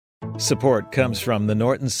Support comes from the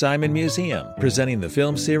Norton Simon Museum, presenting the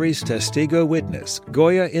film series Testigo Witness,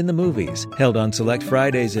 Goya in the Movies. Held on select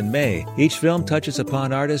Fridays in May, each film touches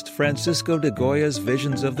upon artist Francisco de Goya's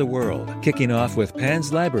visions of the world, kicking off with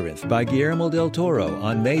Pan's Labyrinth by Guillermo del Toro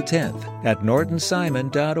on May 10th at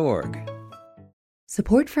nortonsimon.org.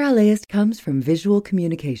 Support for LAist comes from Visual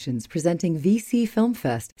Communications, presenting VC Film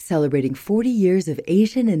Fest, celebrating 40 years of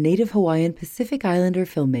Asian and Native Hawaiian Pacific Islander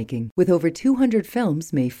filmmaking, with over 200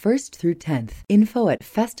 films May 1st through 10th. Info at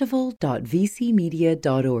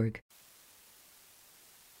festival.vcmedia.org.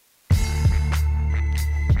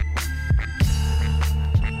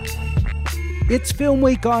 It's Film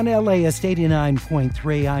Week on LAist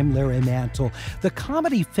 89.3. I'm Larry Mantle. The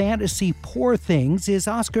comedy fantasy Poor Things is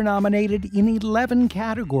Oscar nominated in 11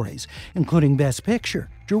 categories, including Best Picture,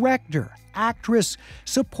 Director, Actress,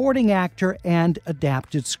 Supporting Actor, and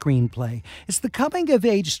Adapted Screenplay. It's the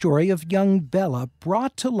coming-of-age story of young Bella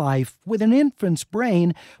brought to life with an infant's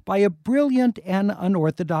brain by a brilliant and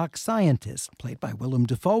unorthodox scientist, played by Willem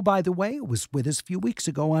Dafoe, by the way, who was with us a few weeks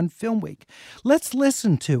ago on Film Week. Let's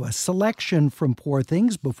listen to a selection from Poor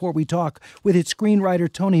Things before we talk with its screenwriter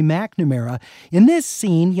Tony McNamara. In this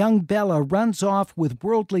scene, young Bella runs off with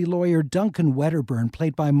worldly lawyer Duncan Wedderburn,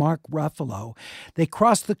 played by Mark Ruffalo. They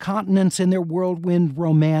cross the continents in their whirlwind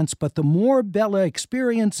romance, but the more Bella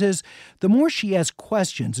experiences, the more she has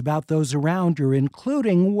questions about those around her,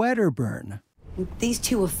 including Wedderburn. These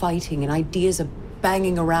two are fighting and ideas are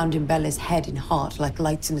banging around in Bella's head and heart like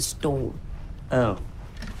lights in a storm. Oh.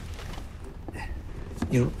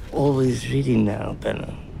 You're always reading now,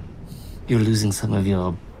 Bella. You're losing some of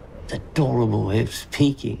your adorable way of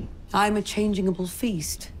speaking. I'm a changeable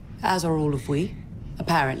feast, as are all of we.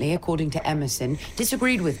 Apparently, according to Emerson,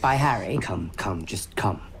 disagreed with by Harry. Come, just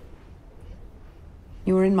come.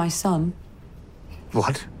 You were in my son.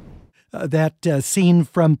 What? That scene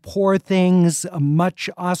from Poor Things, a much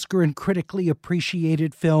Oscar and critically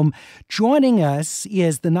appreciated film. Joining us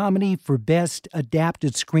is the nominee for Best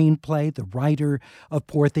Adapted Screenplay, the writer of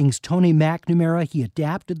Poor Things, Tony McNamara. He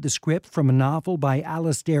adapted the script from a novel by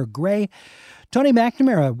Alistair Gray. Tony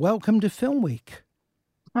McNamara, welcome to Film Week.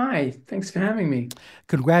 Hi, thanks for having me.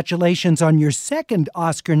 Congratulations on your second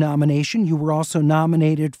Oscar nomination. You were also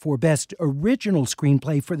nominated for Best Original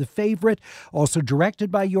Screenplay for The Favorite, also directed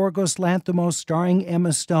by Yorgos Lanthimos, starring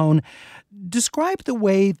Emma Stone. Describe the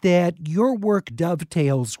way that your work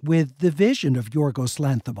dovetails with the vision of Yorgos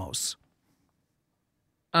Lanthimos.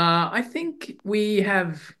 I think we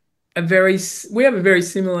have a very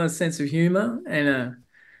similar sense of humor and a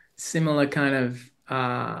similar kind of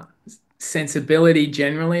sensibility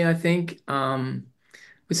generally, I think. We're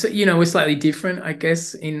slightly different, I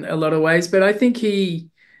guess, in a lot of ways, but I think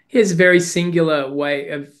he has a very singular way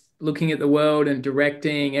of looking at the world and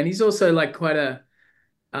directing, and he's also like quite a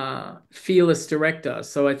fearless director.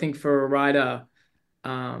 So I think for a writer,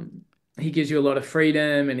 he gives you a lot of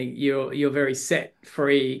freedom, and you're very set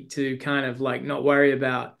free to kind of like not worry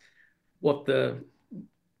about what the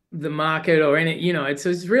market or any,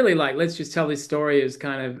 it's really like, let's just tell this story as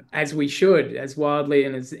kind of as we should, as wildly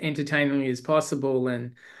and as entertainingly as possible.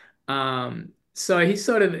 And so he's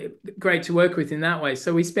sort of great to work with in that way.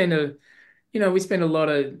 So we spend a lot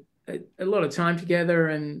of time together,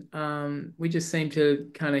 and we just seem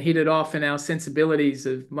to kind of hit it off, and our sensibilities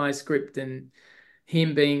of my script and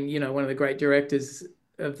him being, one of the great directors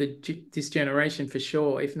of this generation for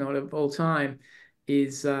sure, if not of all time,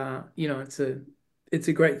 is, it's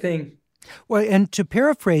a great thing. Well, and to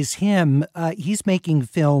paraphrase him, he's making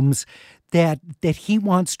films that he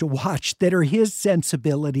wants to watch, that are his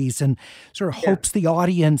sensibilities, and sort of hopes the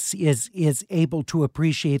audience is able to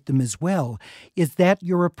appreciate them as well. Is that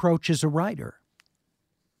your approach as a writer?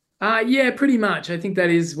 Yeah, pretty much. I think that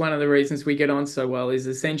is one of the reasons we get on so well, is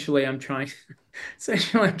essentially I'm trying to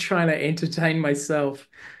entertain myself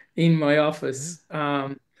in my office.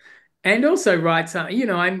 And also write,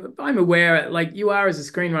 I'm aware, like you are as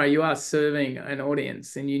a screenwriter, you are serving an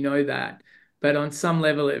audience, and you know that. But on some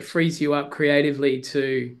level, it frees you up creatively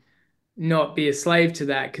to not be a slave to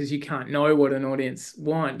that, because you can't know what an audience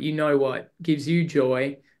want. You know what gives you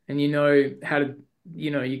joy, and you know how to,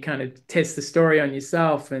 you kind of test the story on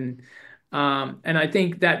yourself. And I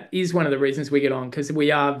think that is one of the reasons we get on, because we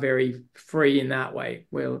are very free in that way.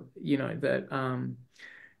 Well,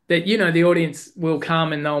 that the audience will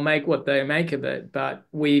come and they'll make what they make of it, but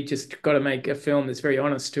we just got to make a film that's very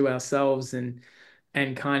honest to ourselves and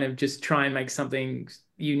and kind of just try and make something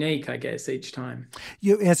unique, I guess, each time.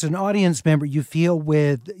 You, as an audience member, you feel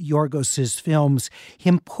with Yorgos's films,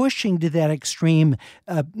 him pushing to that extreme,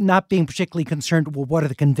 not being particularly concerned, well, what are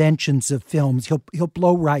the conventions of films? He'll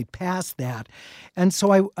blow right past that. And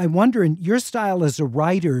so I wonder, in your style as a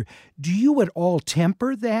writer, do you at all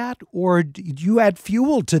temper that, or do you add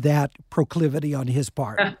fuel to that proclivity on his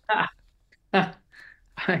part?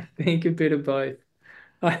 I think a bit of both.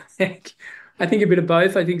 I think I think a bit of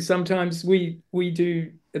both. I think sometimes we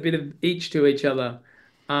do a bit of each to each other.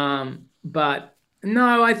 But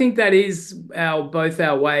no, I think that is our both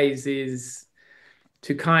our ways is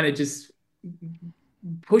to kind of just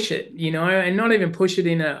push it, and not even push it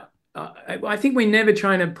in a. I think we're never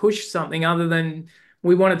trying to push something other than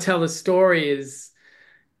we want to tell the story as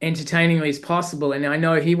entertainingly as possible. And I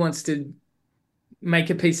know he wants to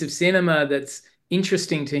make a piece of cinema that's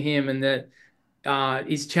interesting to him and that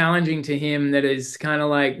is challenging to him, that is kind of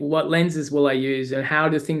like, what lenses will I use and how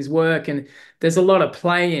do things work? And there's a lot of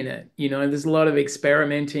play in it, there's a lot of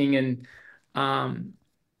experimenting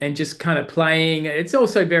and just kind of playing. It's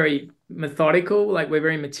also very methodical, like we're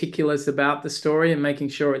very meticulous about the story and making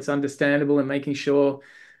sure it's understandable and making sure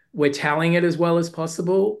we're telling it as well as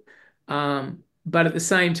possible. But at the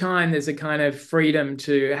same time, there's a kind of freedom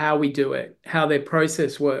to how we do it, how their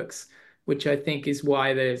process works, which I think is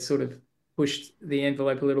why they're sort of pushed the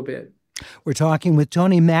envelope a little bit. We're talking with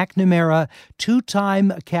Tony McNamara, two-time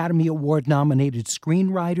Academy Award-nominated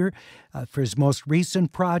screenwriter. For his most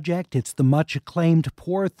recent project, it's the much-acclaimed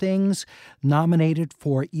Poor Things, nominated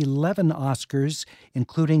for 11 Oscars,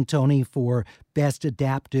 including, Tony, for Best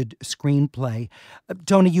Adapted Screenplay.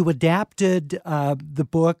 Tony, you adapted the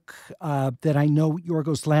book that I know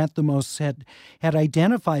Yorgos Lanthimos had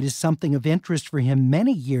identified as something of interest for him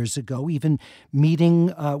many years ago, even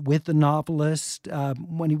meeting with the novelist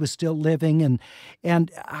when he was still living.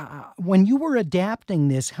 And when you were adapting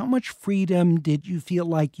this, how much freedom did you feel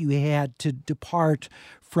like you had to depart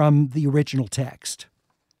from the original text?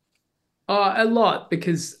 A lot,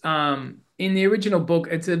 because in the original book,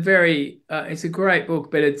 it's a great book,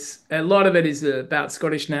 but a lot of it is about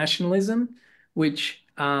Scottish nationalism, which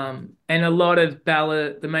and a lot of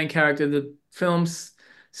Bella, the main character, the film's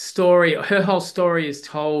story, her whole story is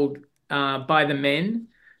told by the men,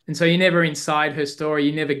 and so you're never inside her story.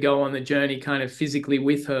 You never go on the journey kind of physically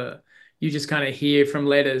with her. You just kind of hear from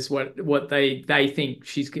letters what they think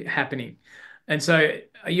she's happening. And so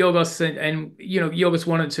Yorgos and Yorgos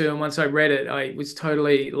wanted to, and once I read it, I was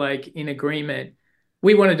totally like in agreement.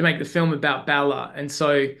 We wanted to make the film about Bella, and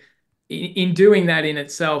so in doing that in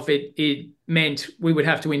itself, it meant we would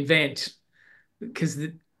have to invent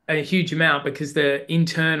a huge amount, because the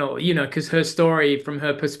internal, because her story from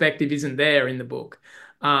her perspective isn't there in the book.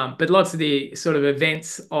 But lots of the sort of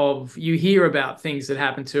events you hear about things that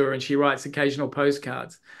happen to her, and she writes occasional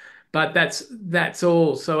postcards. But that's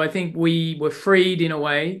all. So I think we were freed in a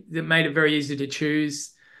way that made it very easy to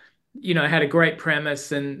choose. Had a great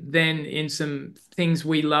premise, and then in some things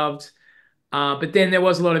we loved. But then there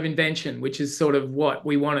was a lot of invention, which is sort of what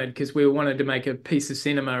we wanted, because we wanted to make a piece of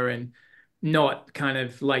cinema and not kind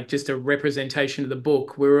of like just a representation of the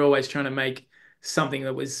book. We were always trying to make something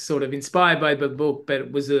that was sort of inspired by the book, but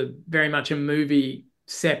it was very much a movie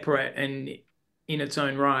separate and in its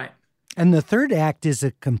own right. And the third act is a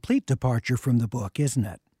complete departure from the book, isn't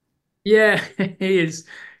it? Yeah, it is,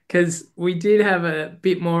 because we did have a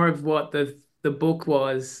bit more of what the book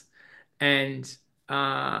was, and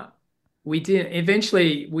we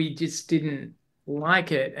just didn't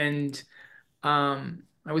like it, and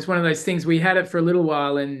it was one of those things. We had it for a little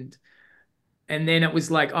while, and then it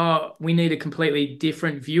was like, oh, we need a completely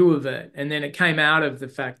different view of it. And then it came out of the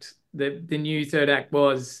fact that the new third act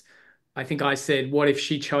was, I think I said, what if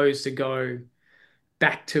she chose to go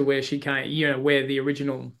back to where she came, where the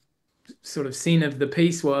original sort of sin of the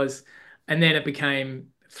piece was. And then it became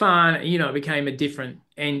fun, it became a different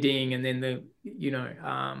ending. And then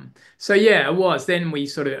so yeah, it was. Then we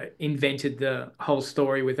sort of invented the whole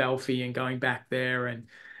story with Alfie and going back there and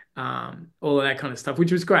all of that kind of stuff,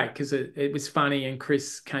 which was great because it was funny, and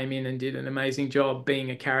Chris came in and did an amazing job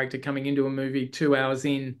being a character coming into a movie 2 hours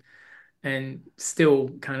in and still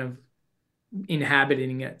kind of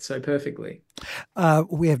inhabiting it so perfectly.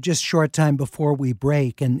 We have just short time before we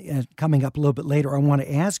break, and coming up a little bit later, I want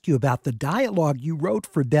to ask you about the dialogue you wrote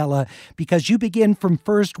for Bella, because you begin from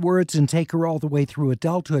first words and take her all the way through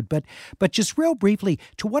adulthood. But just real briefly,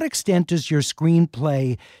 to what extent does your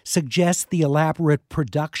screenplay suggest the elaborate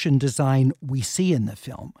production design we see in the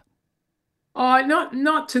film? Oh,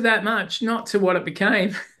 not to that much, not to what it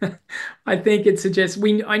became. I think it suggests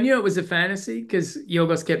I knew it was a fantasy because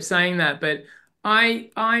Yorgos kept saying that, but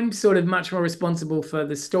I'm sort of much more responsible for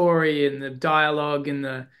the story and the dialogue and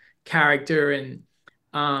the character, and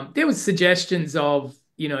there was suggestions of,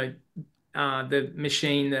 the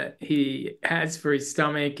machine that he has for his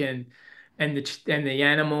stomach, and the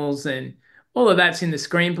animals, and all of that's in the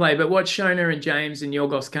screenplay. But what Shona and James and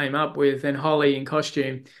Yorgos came up with, and Holly in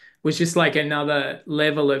costume, was just like another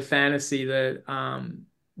level of fantasy that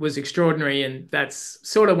was extraordinary. And that's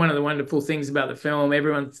sort of one of the wonderful things about the film.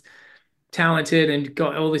 Everyone's talented and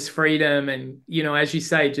got all this freedom, and as you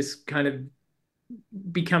say, just kind of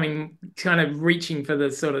becoming, kind of reaching for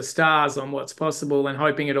the sort of stars on what's possible and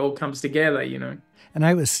hoping it all comes together. And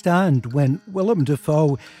I was stunned when Willem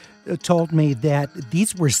Dafoe told me that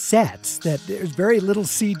these were sets, that there's very little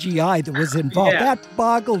CGI that was involved. Yeah. That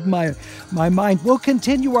boggled my mind. We'll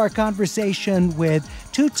continue our conversation with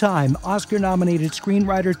two-time Oscar-nominated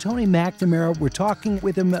screenwriter Tony McNamara. We're talking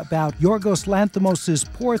with him about Yorgos Lanthimos'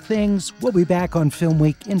 Poor Things. We'll be back on Film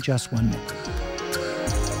Week in just 1 minute.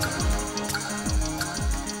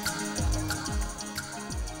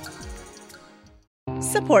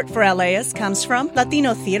 Support for LAist comes from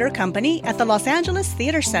Latino Theater Company at the Los Angeles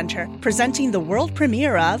Theater Center, presenting the world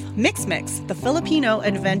premiere of Mix Mix, The Filipino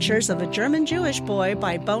Adventures of a German-Jewish Boy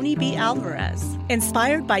by Bonnie B. Alvarez.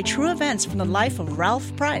 Inspired by true events from the life of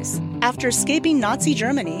Ralph Price. After escaping Nazi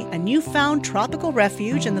Germany, a newfound tropical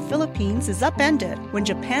refuge in the Philippines is upended when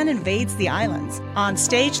Japan invades the islands. On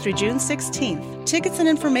stage through June 16th. Tickets and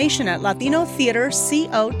information at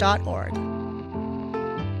latinotheaterco.org.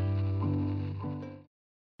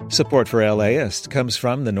 Support for LAist comes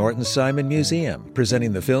from the Norton Simon Museum,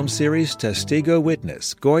 presenting the film series Testigo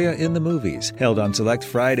Witness, Goya in the Movies, held on select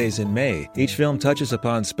Fridays in May. Each film touches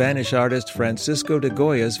upon Spanish artist Francisco de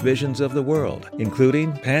Goya's visions of the world,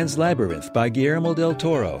 including Pan's Labyrinth by Guillermo del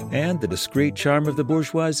Toro and The Discreet Charm of the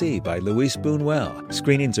Bourgeoisie by Luis Buñuel.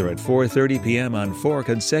 Screenings are at 4:30 p.m. on 4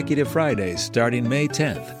 consecutive Fridays starting May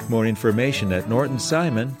 10th. More information at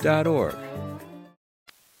nortonsimon.org.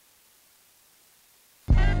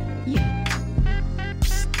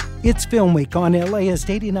 It's Film Week on LAist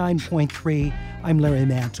 89.3. I'm Larry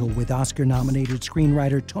Mantle with Oscar-nominated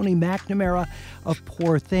screenwriter Tony McNamara of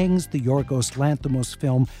Poor Things, the Yorgos Lanthimos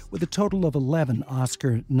film, with a total of 11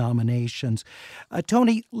 Oscar nominations.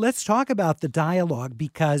 Tony, let's talk about the dialogue,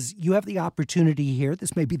 because you have the opportunity here.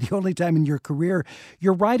 This may be the only time in your career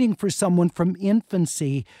you're writing for someone from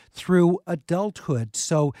infancy through adulthood.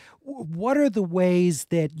 So what are the ways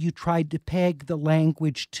that you tried to peg the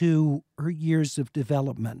language to her years of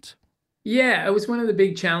development? Yeah, it was one of the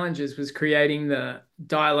big challenges, was creating the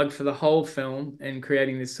dialogue for the whole film and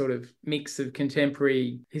creating this sort of mix of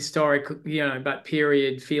contemporary, historic, but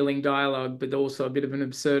period feeling dialogue, but also a bit of an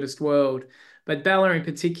absurdist world. But Bella in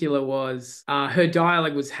particular was, her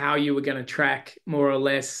dialogue was how you were going to track more or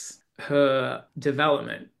less her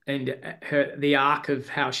development and the arc of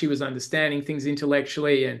how she was understanding things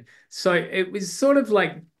intellectually. And so it was sort of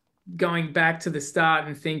like going back to the start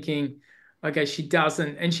and thinking, okay, she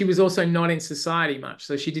doesn't, and she was also not in society much,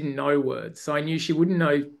 so she didn't know words. So I knew she wouldn't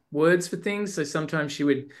know words for things. So sometimes she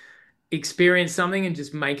would experience something and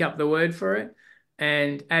just make up the word for it.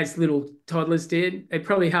 And as little toddlers did, it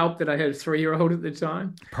probably helped that I had a 3-year-old at the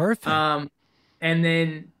time. Perfect. And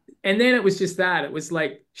then it was just that. It was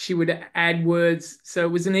like she would add words. So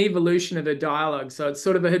it was an evolution of her dialogue. So it's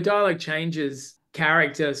sort of her dialogue changes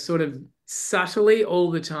character sort of subtly all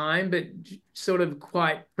the time, but sort of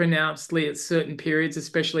quite pronouncedly at certain periods,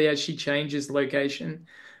 especially as she changes location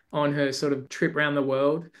on her sort of trip around the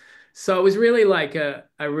world. So it was really like a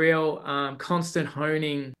real constant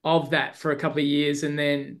honing of that for a couple of years. And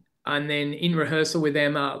then in rehearsal with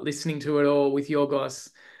Emma, listening to it all with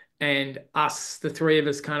Yorgos, and us, the three of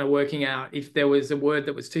us, kind of working out if there was a word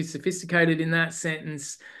that was too sophisticated in that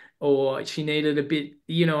sentence, or she needed a bit,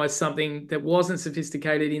 something that wasn't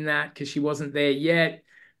sophisticated in that because she wasn't there yet.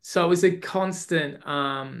 So it was a constant,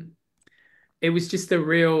 it was just a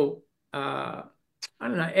real, joyful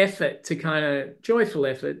effort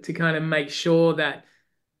to kind of make sure that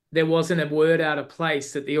there wasn't a word out of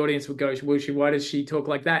place that the audience would go, well, why does she talk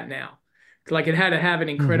like that now? Like, it had to have an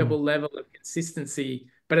incredible level of consistency,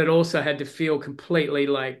 but it also had to feel completely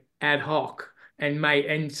like ad hoc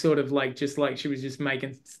and sort of like just like she was just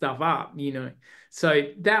making stuff up. So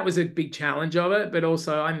that was a big challenge of it. But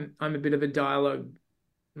also I'm a bit of a dialogue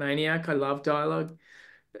maniac. I love dialogue.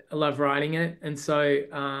 I love writing it. And so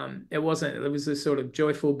it was a sort of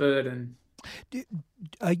joyful burden.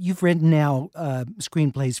 You've written now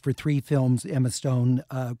screenplays for 3 films: Emma Stone,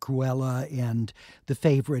 Cruella, and The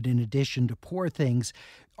Favorite, in addition to Poor Things.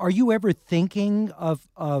 Are you ever thinking of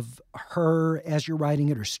her as you're writing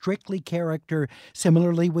it, or strictly character?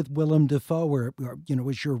 Similarly with Willem Dafoe, or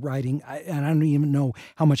as you're writing, and I don't even know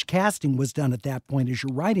how much casting was done at that point as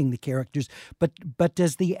you're writing the characters. But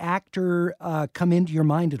does the actor come into your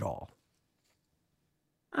mind at all?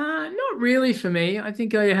 Not really for me. I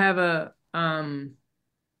think I have I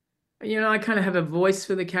kind of have a voice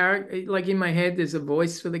for the character. Like in my head, there's a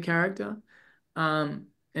voice for the character.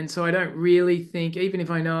 And so I don't really think, even if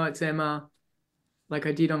I know it's Emma, like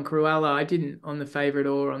I did on Cruella, I didn't on The Favorite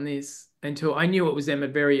or on this until I knew it was Emma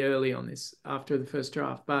very early on this after the first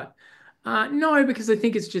draft. But no, because I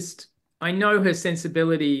think it's just, I know her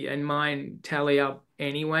sensibility and mine tally up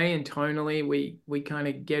anyway, and tonally we kind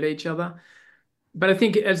of get each other. But I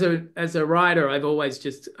think as a writer, I've always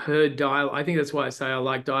just heard dialogue. I think that's why I say I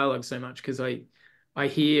like dialogue so much, because I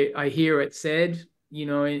hear it said,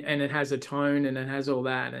 and it has a tone and it has all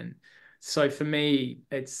that. And so for me,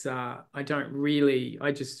 it's I don't really,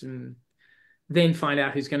 I just then find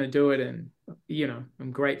out who's going to do it, and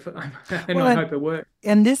I'm grateful, and I hope it works.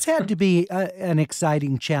 And this had to be an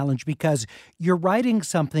exciting challenge, because you're writing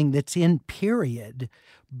something that's in period,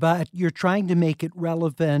 but you're trying to make it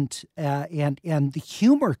relevant and the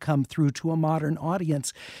humor come through to a modern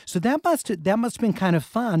audience. So that must have been kind of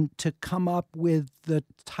fun to come up with the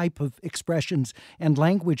type of expressions and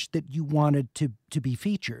language that you wanted to be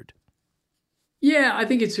featured. Yeah, I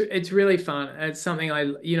think it's really fun. It's something I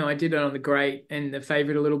did it on The Great and The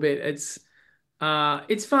Favorite a little bit. It's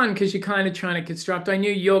fun because you're kind of trying to construct. I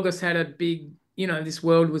knew Yorgos had a big, this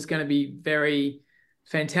world was going to be very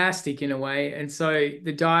fantastic in a way, and so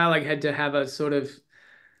the dialogue had to have a sort of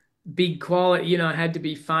big quality. It had to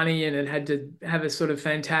be funny, and it had to have a sort of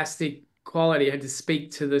fantastic quality. It had to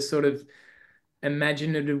speak to the sort of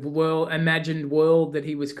imagined world that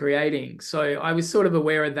he was creating. So I was sort of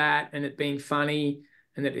aware of that, and it being funny,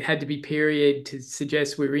 and that it had to be period to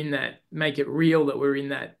suggest we're in that, make it real that we're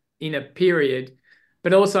in a period.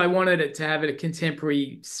 But also I wanted it to have a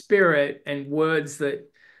contemporary spirit and words that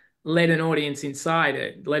let an audience inside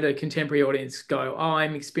it, let a contemporary audience go, oh,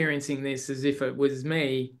 I'm experiencing this as if it was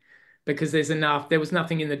me, because there was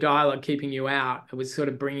nothing in the dialogue keeping you out. It was sort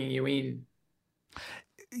of bringing you in.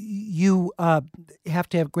 You have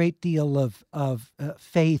to have a great deal of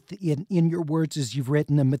faith in your words as you've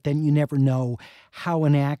written them, but then you never know how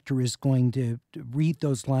an actor is going to read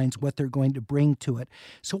those lines, what they're going to bring to it.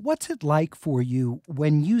 So what's it like for you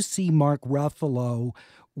when you see Mark Ruffalo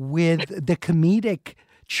with the comedic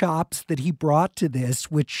chops that he brought to this,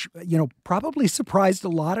 which, probably surprised a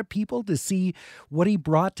lot of people to see what he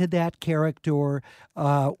brought to that character, or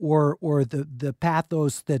the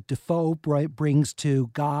pathos that Defoe brings to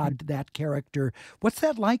God, that character. What's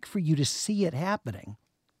that like for you to see it happening?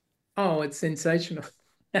 Oh, it's sensational.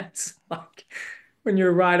 That's like when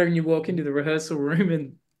you're a writer and you walk into the rehearsal room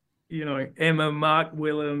and, Emma, Mark,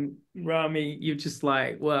 Willem, Rami, you're just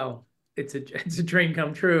like, well, it's a dream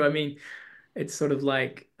come true. I mean, it's sort of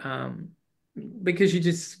like, because you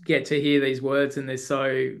just get to hear these words, and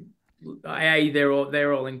they're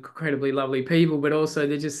all incredibly lovely people, but also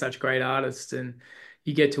they're just such great artists, and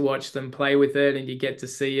you get to watch them play with it, and you get to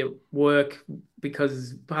see it work,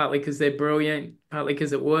 partly because they're brilliant, partly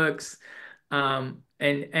because it works. And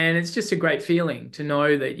it's just a great feeling to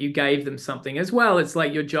know that you gave them something as well. It's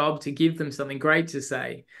like your job to give them something great to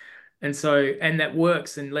say. And that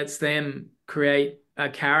works and lets them create a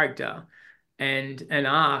character and an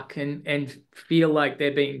arc, and feel like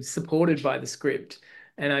they're being supported by the script.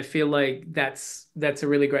 And I feel like that's a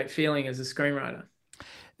really great feeling as a screenwriter.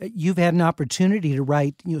 You've had an opportunity to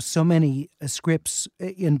write, so many scripts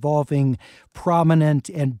involving prominent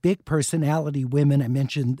and big personality women. I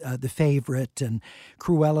mentioned The Favorite and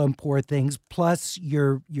Cruella and Poor Things, plus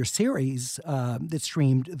your series that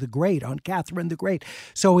streamed The Great on Catherine the Great.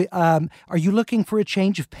 So are you looking for a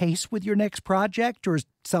change of pace with your next project, or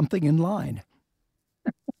something in line?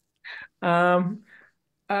 Am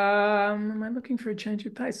I looking for a change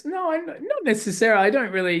of pace? No, I'm not necessarily. I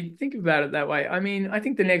don't really think about it that way. I mean, I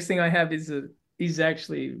think the next thing I have is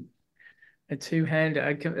actually a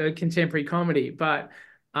contemporary comedy. But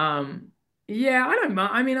yeah, I don't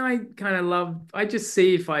mind. I mean, I just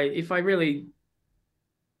see if I really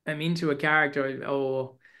am into a character,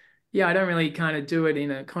 or yeah, I don't really kind of do it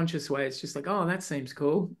in a conscious way. It's just like, oh, that seems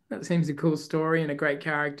cool. That seems a cool story and a great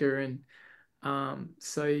character, and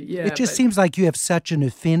so yeah. It just seems like you have such an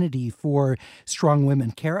affinity for strong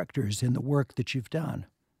women characters in the work that you've done.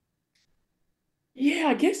 Yeah,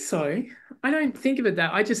 I guess so. don't think of it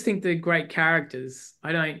that. I just think they're great characters.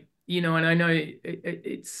 I don't, and I know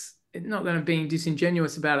it's not that I'm being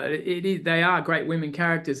disingenuous about it. They are great women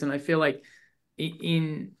characters, and I feel like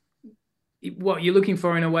in what you're looking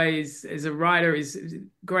for in a way is, as a writer, is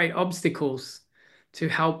great obstacles to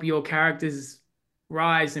help your characters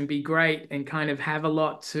rise and be great and kind of have a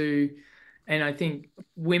lot to. And I think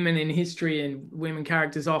women in history and women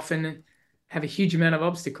characters often have a huge amount of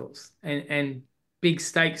obstacles and big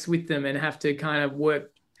stakes with them, and have to kind of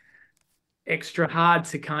work extra hard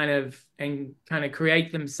to kind of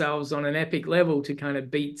create themselves on an epic level to kind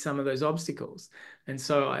of beat some of those obstacles. And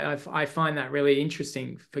so I find that really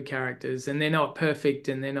interesting for characters, and they're not perfect,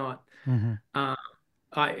 and they're not, they're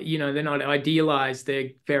not idealized.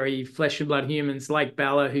 They're very flesh and blood humans, like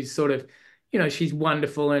Bella, who's sort of, she's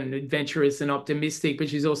wonderful and adventurous and optimistic, but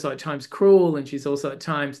she's also at times cruel, and she's also at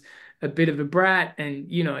times a bit of a brat. And,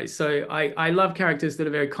 so I love characters that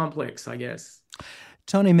are very complex, I guess.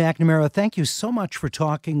 Tony McNamara, thank you so much for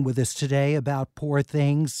talking with us today about Poor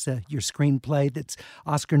Things, your screenplay that's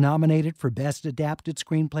Oscar-nominated for Best Adapted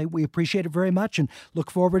Screenplay. We appreciate it very much and look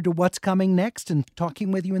forward to what's coming next and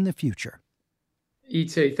talking with you in the future. You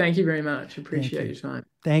too. Thank you very much. Appreciate your time.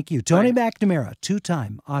 Thank you. Tony McNamara,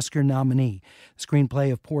 two-time Oscar nominee.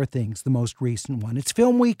 Screenplay of Poor Things, the most recent one. It's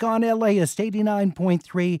Film Week on LAist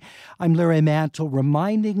 89.3. I'm Larry Mantle,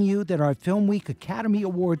 reminding you that our Film Week Academy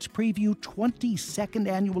Awards Preview 22nd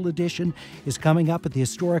Annual Edition is coming up at the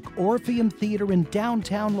historic Orpheum Theater in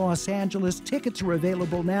downtown Los Angeles. Tickets are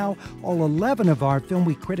available now. All 11 of our Film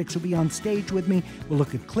Week critics will be on stage with me. We'll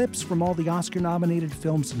look at clips from all the Oscar-nominated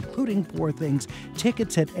films, including Poor Things.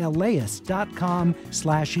 Tickets at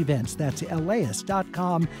laist.com/events. That's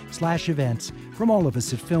laist.com/events. From all of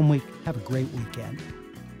us at Film Week, have a great weekend.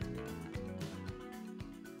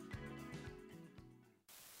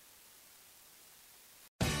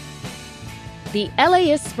 The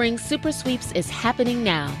LAist Spring Super Sweeps is happening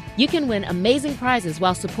now. You can win amazing prizes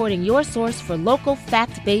while supporting your source for local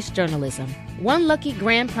fact-based journalism. One lucky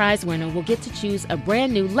grand prize winner will get to choose a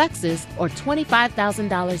brand new Lexus or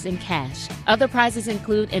 $25,000 in cash. Other prizes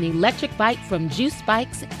include an electric bike from Juice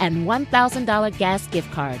Bikes and $1,000 gas gift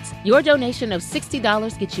cards. Your donation of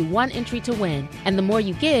 $60 gets you one entry to win, and the more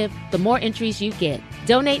you give, the more entries you get.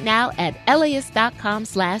 Donate now at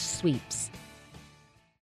laist.com/sweeps.